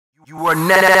You are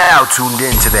now tuned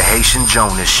in to the Haitian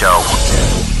Jonas Show.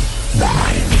 9,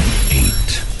 8,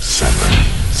 7,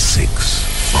 6,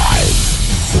 5,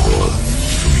 4,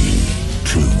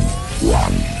 3, 2,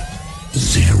 1,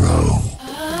 0.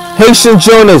 Haitian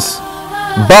Jonas,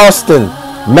 Boston,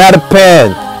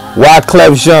 Mattapan,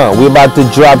 Wyclef Jean. We about to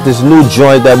drop this new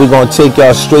joint that we're gonna take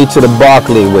y'all straight to the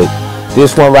Barclay with.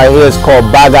 This one right here is called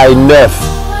Bagay Nef.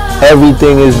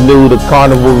 Everything is new. The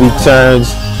carnival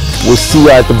returns. We'll see you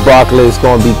at the Barclay. It's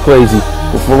gonna be crazy.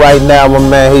 But for right now, my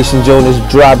man Haitian Jonas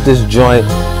dropped this joint,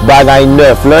 Bagay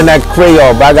Nef. Learn that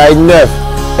Creole, Bagay Nef.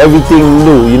 Everything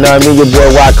new. You know what I mean? Your boy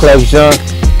Wyclef Jean.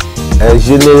 As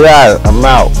General, I'm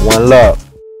out. One love.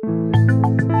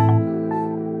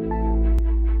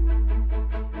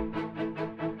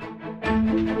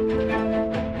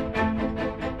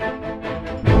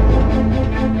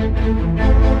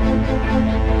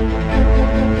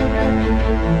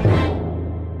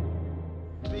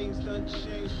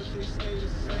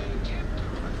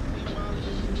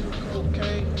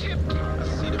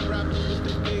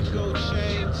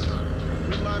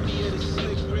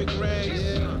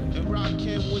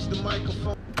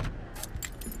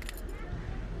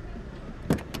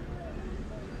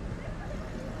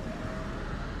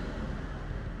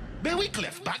 Ben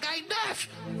Wyclef, Bagay Nef.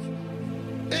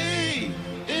 Hey,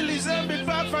 Elisabeth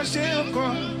pas fâché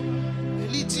encore.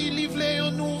 Elle dit livre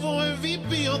un nouveau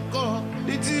MVP encore.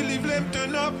 Elle dit livre me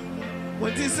turn up.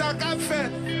 Moi dis ça qu'a fait.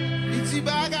 Elle dit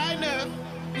Bagay Nef,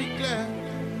 Wyclef.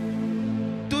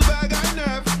 Tout Bagay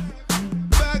Nef,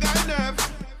 Bagay Nef.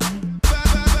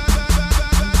 Bagay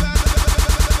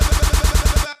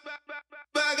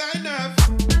Nef.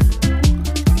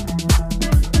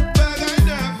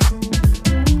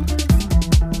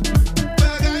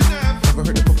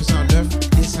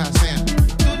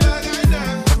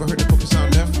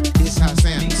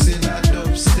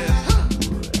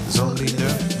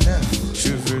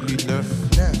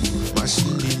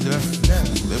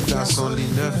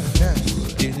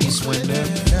 Denise went up,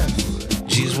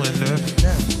 jeans went up,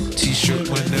 t-shirt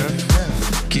went up,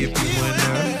 KP went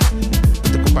up.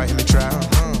 Put the compa in the trial,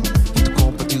 put the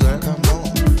compa tu là.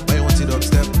 Why you want it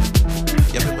upstep?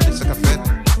 Y'a plus money, ça qu'a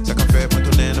fait pour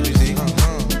tourner la musique.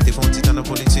 Des fois on dit dans la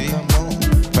politique,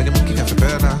 pas de monde qui a fait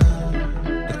peur là,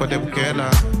 y'a pas de bouquet là.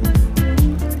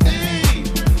 Hey,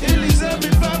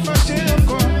 Elisabeth pas fâchée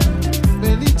encore,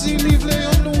 mais il dit livre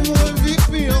un nouveau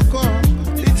MVP encore.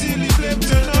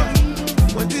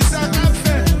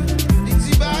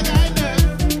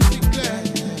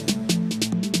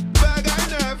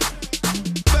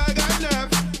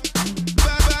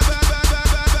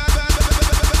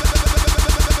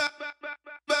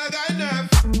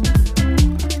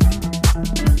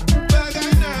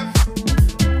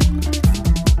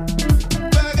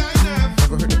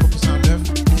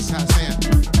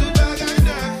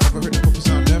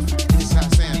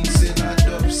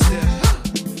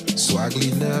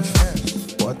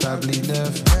 Portable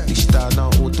neuf, digital dans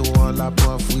auto en la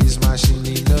pointe, freeze machine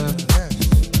neuf,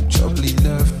 job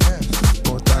neuf,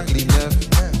 contact neuf,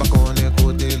 pas qu'on est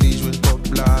côté les jouer une pop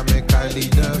là, mais Kylie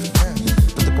neuf,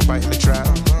 put the compa in the trap,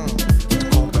 put the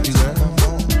compa du là,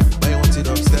 mais on dit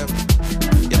upstep,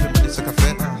 y'a fait money ça qu'a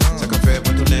fait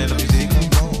pour tourner la musique,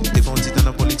 des fois on dit dans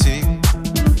la politique,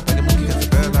 pas de monde qui a fait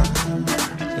peur là,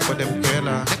 des fois des bouquets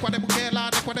là, des bouquets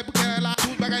là,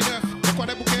 tout bagay neuf,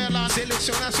 des bouquets là,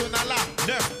 sélection nationale là.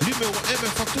 Numéro 1,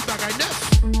 mais faut tout Bagay Nef.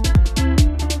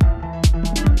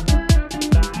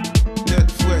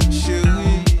 Tête fouette,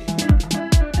 chérie.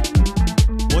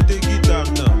 Montez guitare,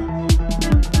 non.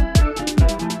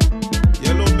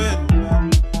 Yellow man.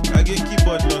 Agé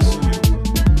keyboard, non, souris.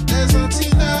 Les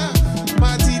anti-neuf,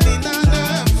 Martinina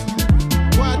neuf.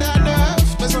 Guada neuf,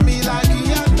 mes amis la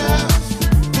Guyane neuf.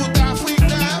 Tout Afrique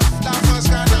neuf, la France,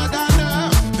 Canada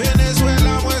neuf.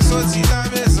 Venezuela, moi, sorti là,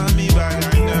 mes amis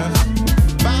Bagay Nef.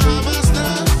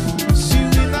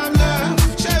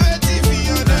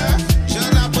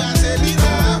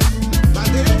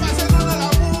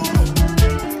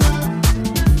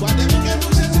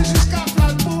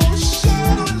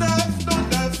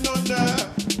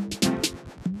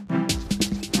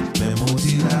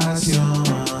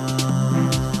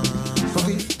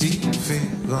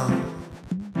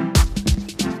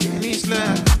 Denise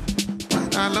left,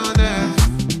 alone neuf,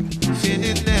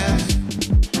 fini neuf.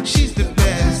 She's the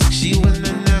best. She won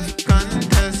the neuf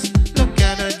contest. Look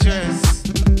at her dress.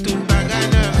 Tout Bagay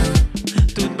Nef,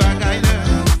 tout Bagay Nef.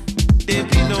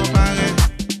 Depuis nos pareils,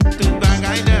 tout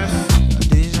Bagay Nef.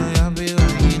 Des gens y'a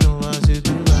besoin qui nous voient, c'est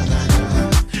tout Bagay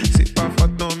Nef. C'est pas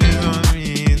faute dans mes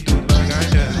amis, tout Bagay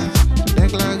Nef. Dès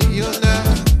la Rio neuf,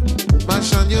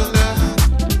 machin yo neuf,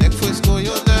 dès Frisco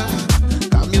yo neuf,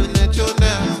 camion neuf.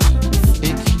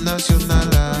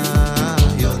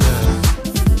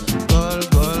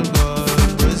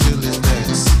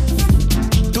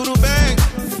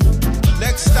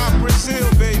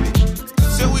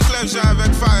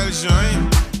 Jean.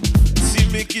 Si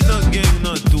me qui dans game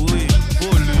dans tout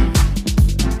volume.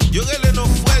 Yo relè nos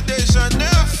frères de Jean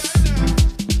neuf.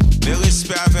 Mais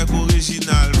respect avec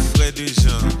original frère de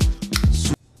Jean.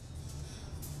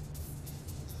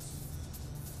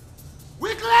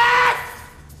 Wyclef!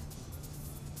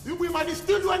 You bring money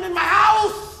still doing in my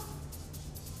house?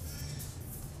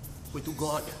 But to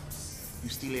God, you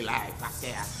still alive back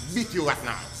there. Beat you right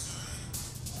now.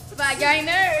 Bagay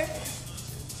Nef.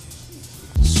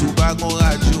 Sous bagon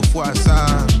radio fois ça.